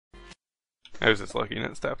I was just looking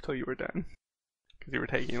at stuff till you were done. Because you were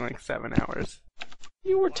taking like 7 hours.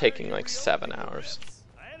 You were taking like 7 hours.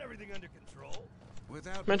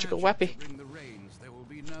 Magical weapon.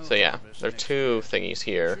 So yeah, there are 2 thingies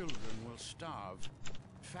here.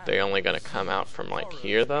 They're only gonna come out from like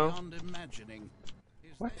here though.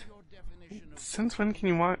 What? Since when can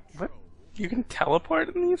you walk? What? You can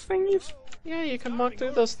teleport in these thingies? Yeah, you can walk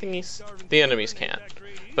through those thingies. The enemies can't.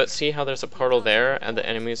 But see how there's a portal there, and the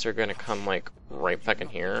enemies are gonna come like right fucking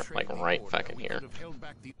here, like right fucking here.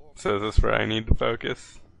 So is this where I need to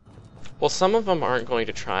focus? Well, some of them aren't going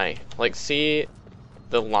to try. Like, see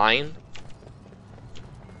the line?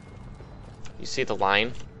 You see the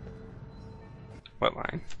line? What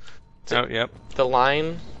line? Oh, yep. The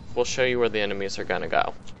line will show you where the enemies are gonna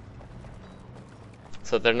go.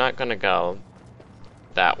 So they're not gonna go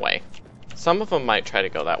that way. Some of them might try to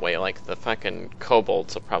go that way, like the fucking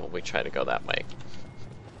kobolds will probably try to go that way.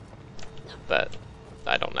 But,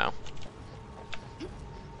 I don't know.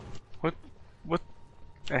 What?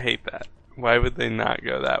 I hate that. Why would they not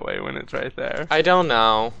go that way when it's right there? I don't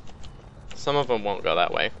know. Some of them won't go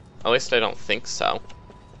that way. At least I don't think so.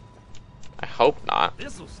 I hope not.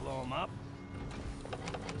 This'll slow them up.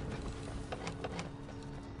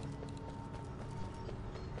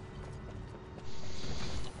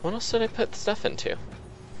 What else did I put stuff into?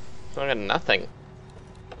 I got nothing.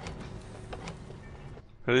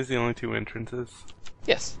 Are these the only 2 entrances?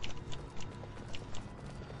 Yes.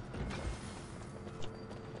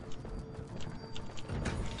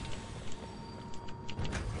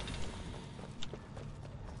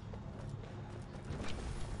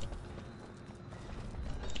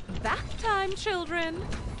 Bath time, children.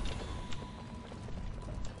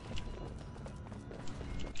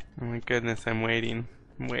 Oh my goodness, I'm waiting.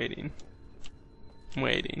 I'm waiting. I'm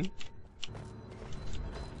waiting.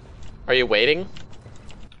 Are you waiting?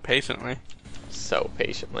 Patiently. So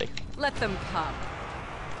patiently. Let them come.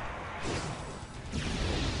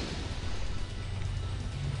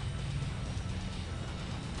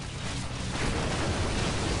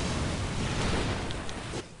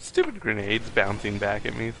 Stupid grenades bouncing back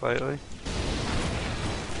at me slightly.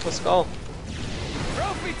 Let's go.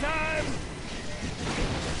 Trophy time!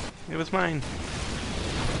 It was mine.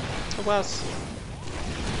 It was.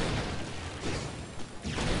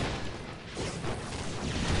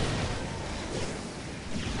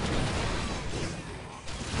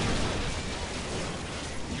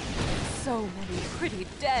 So many pretty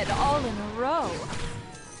dead all in a row.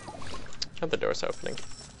 Oh, the door's opening.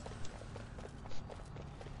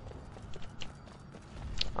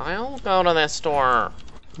 I'll go to this door.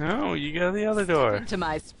 No, you go to the other door. To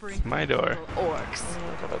my spring. My door. Orcs.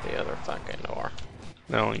 I'll go to the other fucking door.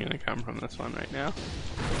 They're only gonna come from this one right now.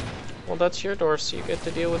 Well, that's your door, so you get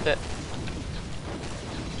to deal with it.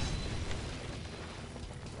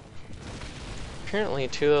 Apparently,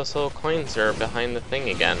 2 of those little coins are behind the thing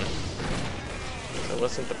again. It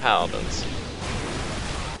wasn't the paladins.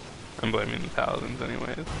 I'm blaming the paladins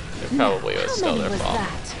anyways. It probably was still their fault.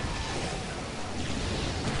 That?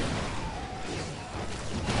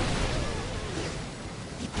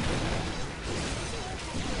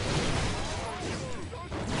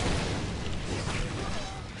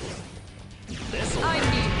 I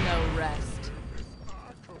need no rest.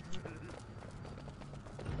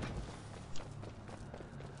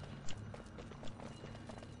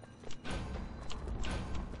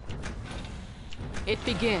 It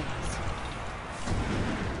begins.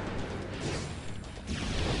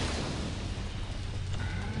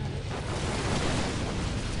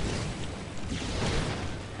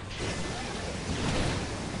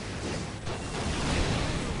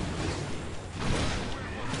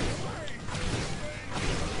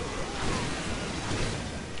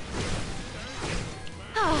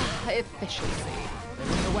 Efficiency.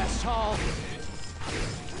 The West Hall.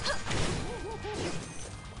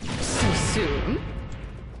 So soon?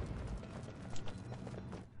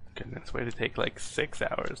 Goodness, way to take like 6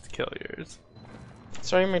 hours to kill yours.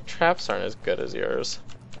 Sorry, my traps aren't as good as yours.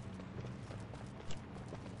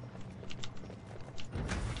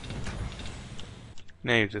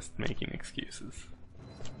 Now you're just making excuses.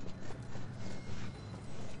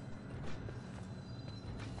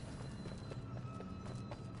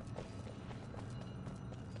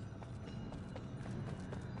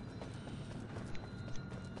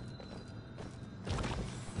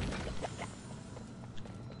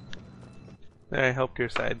 There, I helped your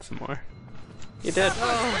side some more. You did.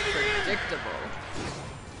 Oh, predictable.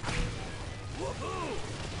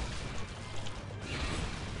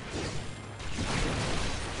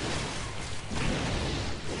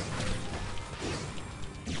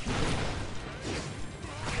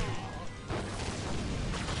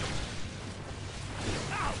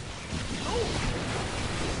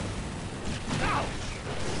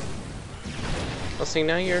 Well, see,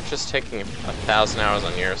 now you're just taking 1,000 hours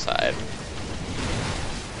on your side.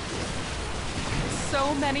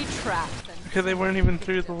 So many traps. Because they weren't even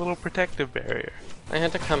through the little protective barrier. I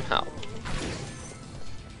had to come help.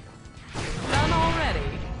 Done already.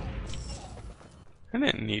 I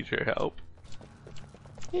didn't need your help.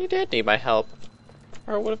 You did need my help.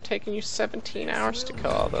 Or it would have taken you 17 hours to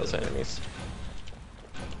kill all those enemies.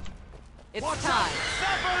 It's time.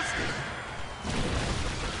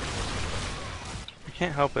 I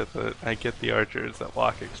can't help it that I get the archers that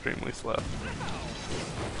walk extremely slow.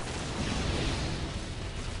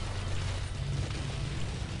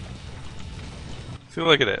 See,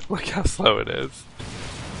 look at it. Look how slow it is.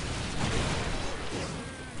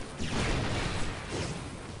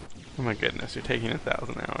 Oh my goodness, you're taking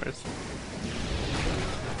 1,000 hours.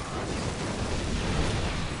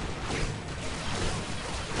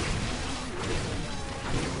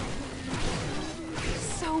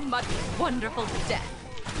 So much wonderful death.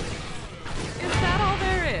 Is that all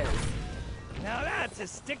there is? Now that's a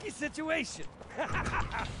sticky situation.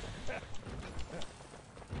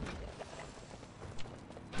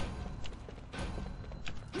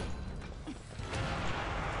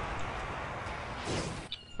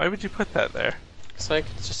 Why would you put that there? So I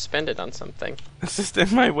could just spend it on something. It's just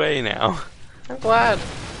in my way now. I'm glad.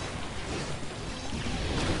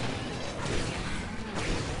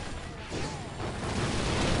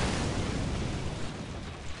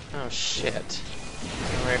 Oh shit.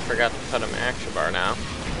 Oh, I forgot to put an action bar now.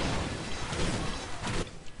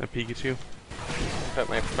 A Pikachu? Put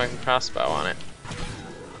my fucking crossbow on it.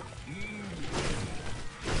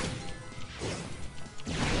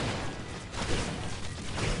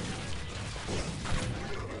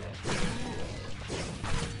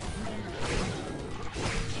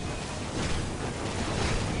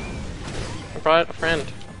 I brought a friend.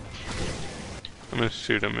 I'm gonna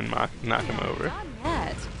shoot him and knock him over. Not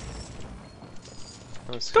yet.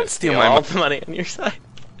 I was Don't gonna steal steal my all the money on your side.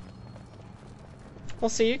 Well,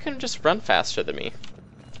 see, you can just run faster than me.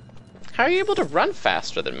 How are you able to run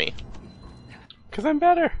faster than me? Because I'm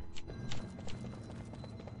better.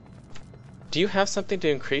 Do you have something to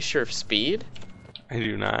increase your speed? I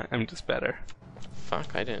do not. I'm just better.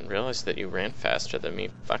 Fuck, I didn't realize that you ran faster than me.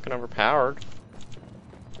 Fucking overpowered.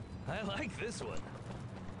 I like this one.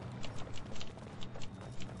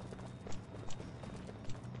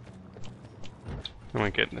 Oh my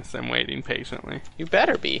goodness, I'm waiting patiently. You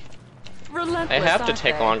better be. Relentless, I have to aren't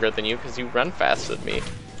take they? longer than you because you run faster than me.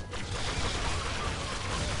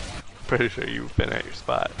 Pretty sure you've been at your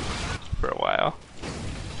spot for a while.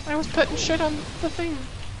 I was putting shit on the thing.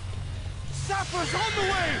 Sappers on the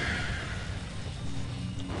way!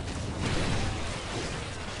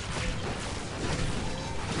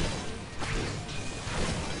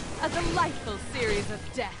 A delightful series of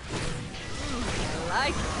deaths. I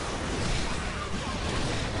like it.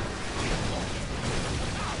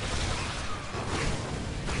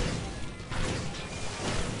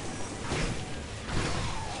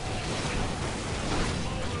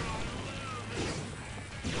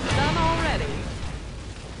 Done already.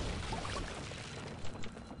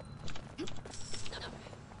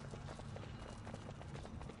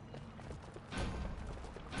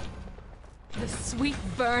 The sweet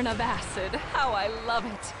burn of acid. How I love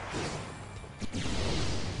it.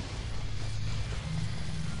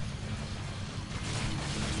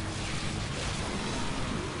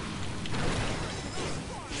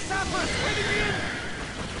 Sappers, waiting me in!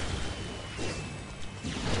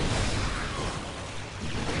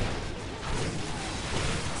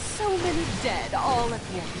 So many dead all at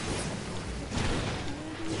once.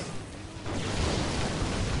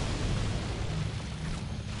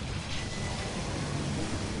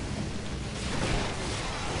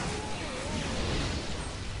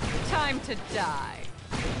 Time to die.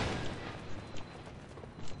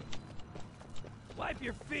 Wipe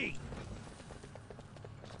your feet!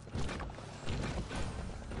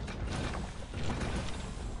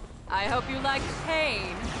 I hope you like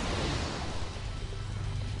pain.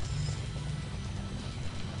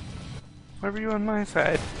 Why were you on my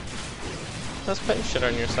side? I was putting shit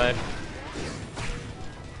on your side.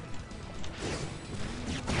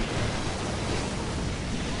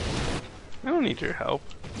 I don't need your help.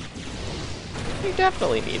 You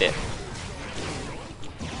definitely need it.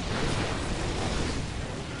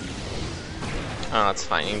 Oh, it's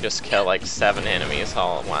fine. You can just kill like 7 enemies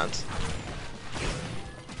all at once.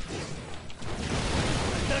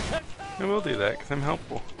 I will do that because I'm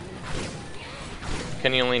helpful.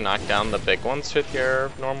 Can you only knock down the big ones with your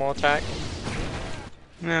normal attack?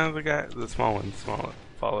 No, the small ones fall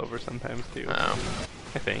over sometimes too. Oh.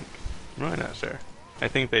 I think. I'm really not sure. I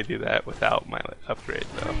think they do that without my upgrade,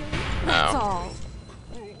 though. That's Oh. all.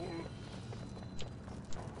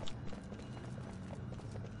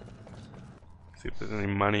 See if there's any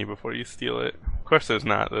money before you steal it. Of course there's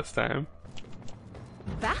not this time.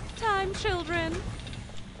 Bath time, children.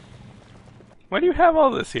 Why do you have all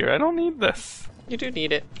this here? I don't need this. You do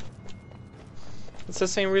need it. It's the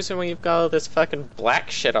same reason why you've got all this fucking black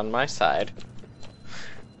shit on my side.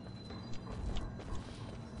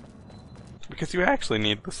 Because you actually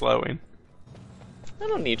need the slowing. I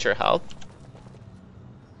don't need your help.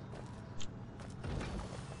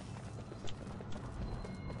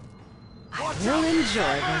 I will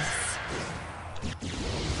enjoy this.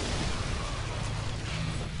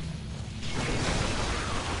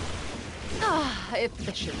 Ah,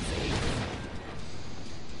 efficiency.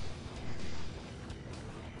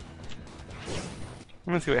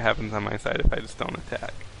 I'm gonna see what happens on my side if I just don't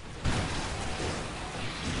attack.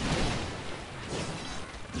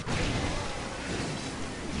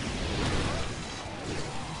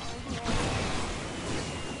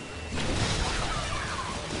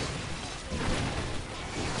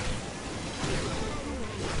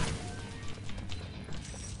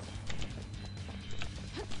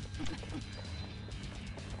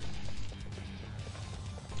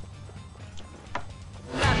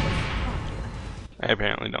 I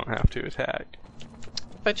apparently don't have to attack.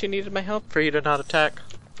 Bet you needed my help for you to not attack,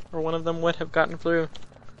 or one of them would have gotten through.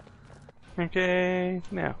 Okay,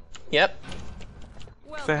 now. Yep.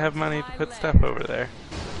 Because I have money to put stuff over there.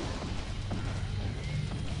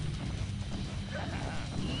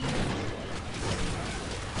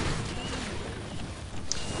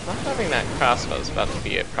 Not having that crossbow is about to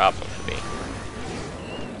be a problem for me.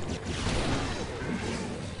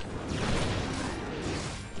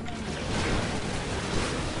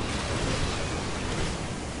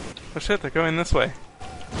 Oh shit, they're going this way.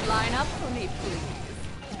 Line up for me, please.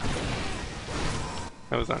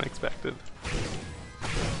 That was unexpected.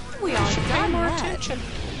 We are Pay done more yet. attention.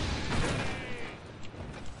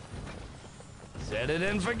 Set it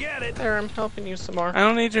and forget it. There, I'm helping you some more. I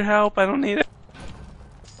don't need your help, I don't need it.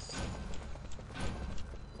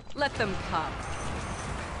 Let them come.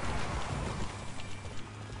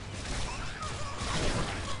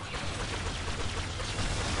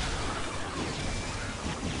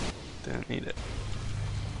 Didn't need it.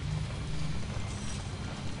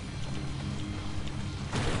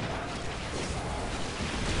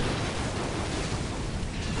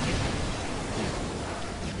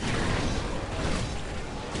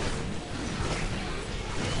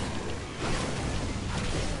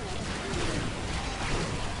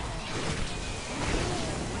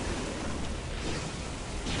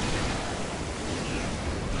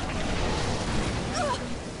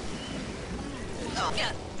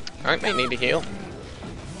 I might need to heal.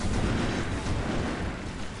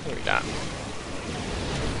 Maybe not.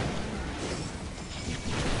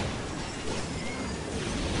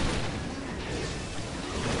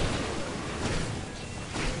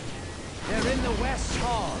 They're in the West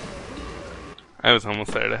Hall. I was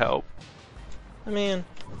almost there to help. I mean,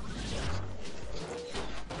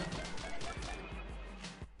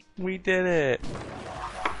 We did it.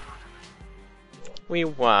 we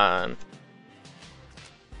won.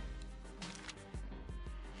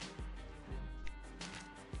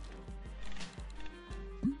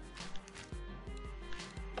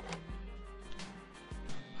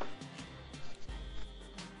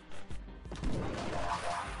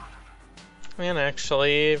 And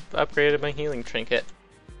actually upgraded my healing trinket.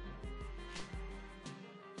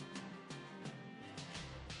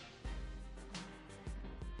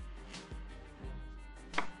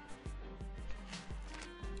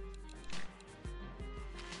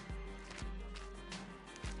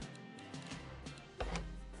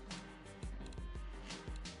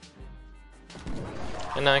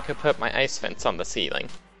 And now I could put my ice fence on the ceiling.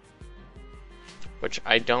 Which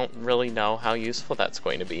I don't really know how useful that's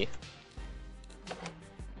going to be.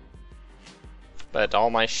 But all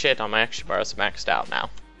my shit on my extra bar is maxed out now.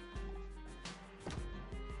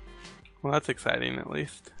 Well, that's exciting at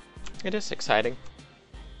least. It is exciting.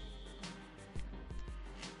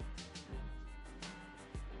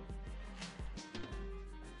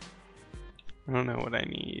 I don't know what I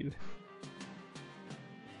need.